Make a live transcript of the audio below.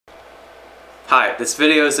Hi, this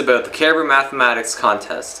video is about the Caribou Mathematics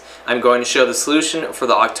Contest. I'm going to show the solution for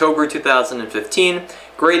the October 2015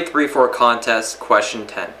 Grade 3-4 contest, question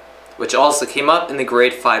 10, which also came up in the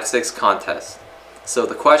Grade 5-6 contest. So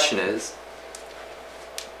the question is,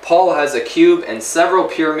 Paul has a cube and several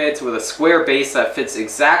pyramids with a square base that fits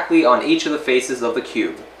exactly on each of the faces of the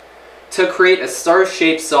cube. To create a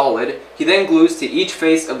star-shaped solid, he then glues to each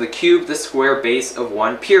face of the cube the square base of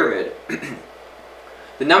one pyramid.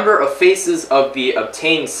 The number of faces of the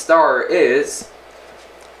obtained star is...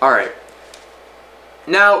 Alright.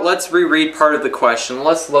 Now let's reread part of the question.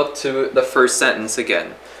 Let's look to the first sentence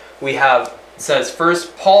again. We have, it says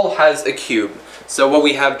first, Paul has a cube. So what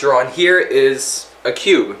we have drawn here is a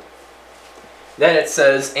cube. Then it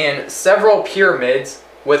says, and several pyramids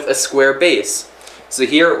with a square base. So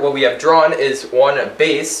here what we have drawn is one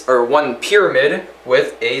base, or one pyramid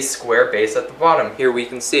with a square base at the bottom. Here we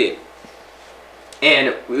can see.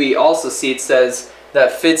 And we also see it says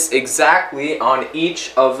that fits exactly on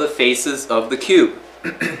each of the faces of the cube.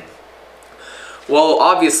 Well,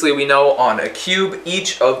 obviously we know on a cube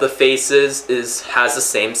each of the faces has the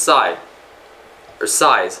same side or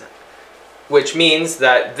size, which means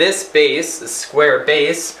that this base, the square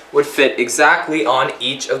base, would fit exactly on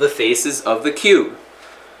each of the faces of the cube.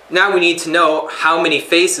 Now we need to know how many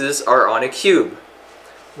faces are on a cube.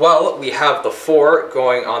 Well, we have the 4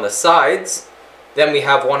 going on the sides. Then we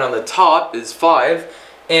have one on the top is 5,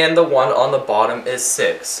 and the one on the bottom is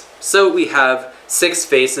 6. So we have 6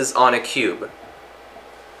 faces on a cube.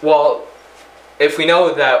 Well, if we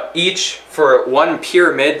know that each, for one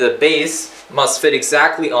pyramid, the base must fit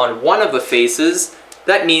exactly on one of the faces,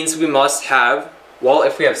 that means we must have, well,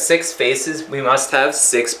 if we have 6 faces, we must have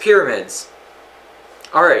 6 pyramids.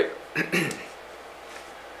 Alright.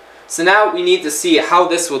 So now we need to see how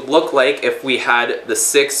this would look like if we had the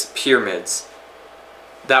 6 pyramids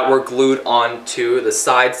that were glued onto the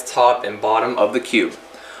sides, top, and bottom of the cube.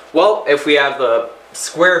 Well, if we have the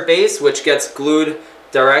square base which gets glued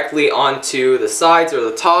directly onto the sides or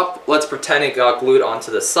the top, let's pretend it got glued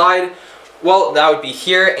onto the side. Well, that would be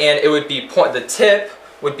here, and it would be the tip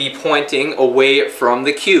would be pointing away from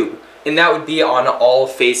the cube, and that would be on all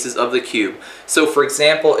faces of the cube. So for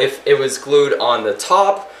example, if it was glued on the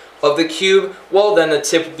top of the cube, well, then the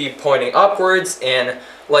tip would be pointing upwards, and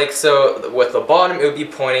like so with the bottom it would be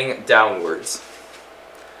pointing downwards.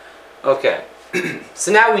 Okay, so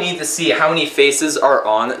now we need to see how many faces are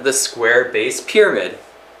on the square base pyramid.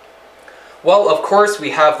 Well, of course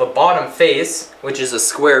we have the bottom face, which is a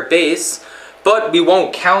square base, but we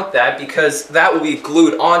won't count that because that will be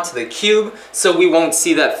glued onto the cube, so we won't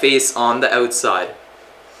see that face on the outside.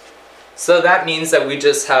 So that means that we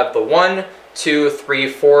just have the 1, 2, 3,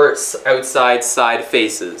 4 outside side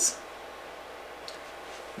faces.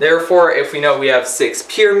 Therefore, if we know we have 6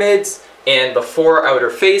 pyramids and the 4 outer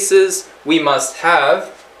faces, we must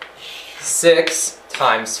have 6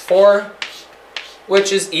 times 4,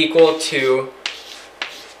 which is equal to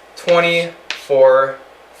 24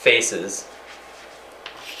 faces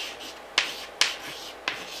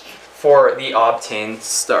for the obtained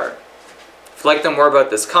star. If you'd like to know more about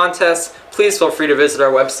this contest, please feel free to visit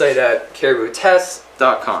our website at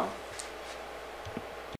cariboutest.com.